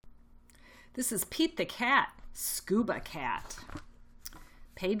This is Pete the Cat, Scuba Cat.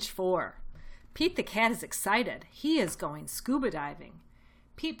 Page 4. Pete the Cat is excited. He is going scuba diving.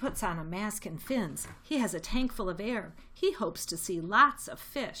 Pete puts on a mask and fins. He has a tank full of air. He hopes to see lots of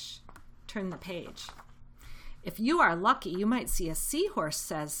fish. Turn the page. If you are lucky, you might see a seahorse,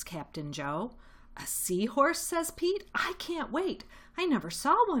 says Captain Joe. A seahorse, says Pete? I can't wait. I never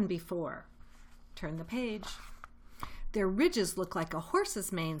saw one before. Turn the page. Their ridges look like a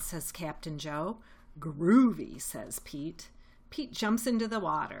horse's mane, says Captain Joe. Groovy, says Pete. Pete jumps into the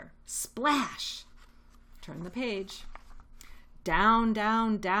water. Splash! Turn the page. Down,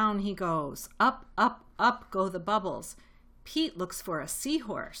 down, down he goes. Up, up, up go the bubbles. Pete looks for a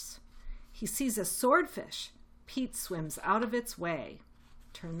seahorse. He sees a swordfish. Pete swims out of its way.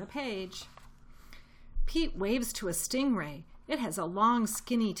 Turn the page. Pete waves to a stingray. It has a long,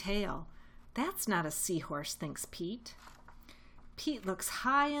 skinny tail. That's not a seahorse, thinks Pete. Pete looks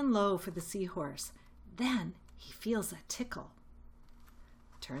high and low for the seahorse. Then he feels a tickle.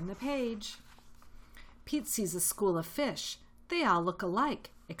 Turn the page. Pete sees a school of fish. They all look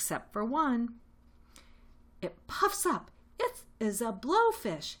alike, except for one. It puffs up. It is a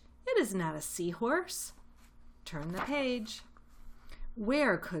blowfish. It is not a seahorse. Turn the page.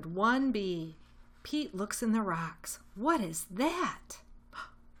 Where could one be? Pete looks in the rocks. What is that?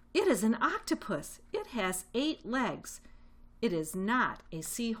 It is an octopus. It has 8 legs. It is not a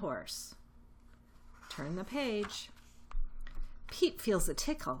seahorse. Turn the page. Pete feels a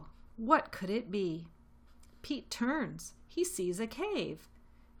tickle. What could it be? Pete turns. He sees a cave.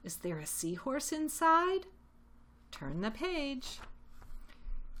 Is there a seahorse inside? Turn the page.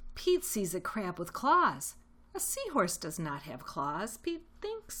 Pete sees a crab with claws. A seahorse does not have claws, Pete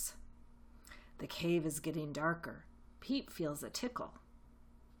thinks. The cave is getting darker. Pete feels a tickle.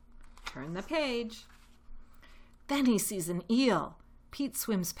 Turn the page. Then he sees an eel. Pete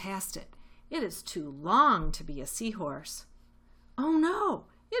swims past it. It is too long to be a seahorse. Oh no,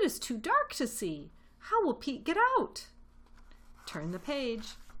 it is too dark to see. How will Pete get out? Turn the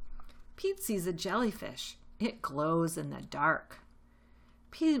page. Pete sees a jellyfish. It glows in the dark.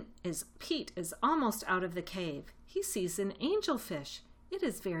 Pete is almost out of the cave. He sees an angelfish. It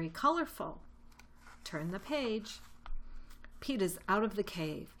is very colorful. Turn the page. Pete is out of the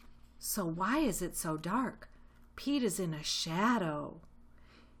cave. So why is it so dark? Pete is in a shadow.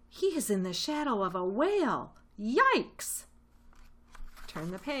 He is in the shadow of a whale. Yikes!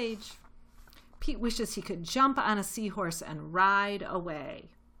 Turn the page. Pete wishes he could jump on a seahorse and ride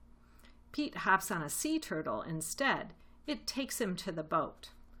away. Pete hops on a sea turtle instead. It takes him to the boat.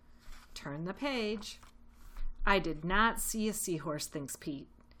 Turn the page. I did not see a seahorse, thinks Pete.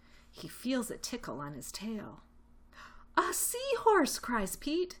 He feels a tickle on his tail. A seahorse, cries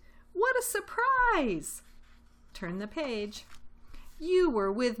Pete. What a surprise! Turn the page. You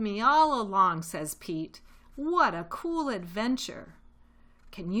were with me all along, says Pete. What a cool adventure.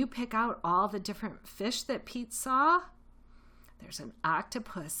 Can you pick out all the different fish that Pete saw? There's an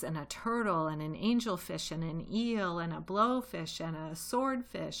octopus and a turtle and an angelfish and an eel and a blowfish and a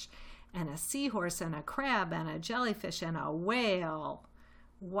swordfish and a seahorse and a crab and a jellyfish and a whale.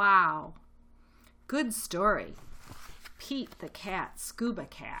 Wow. Good story. Pete the Cat, Scuba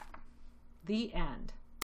Cat. The end.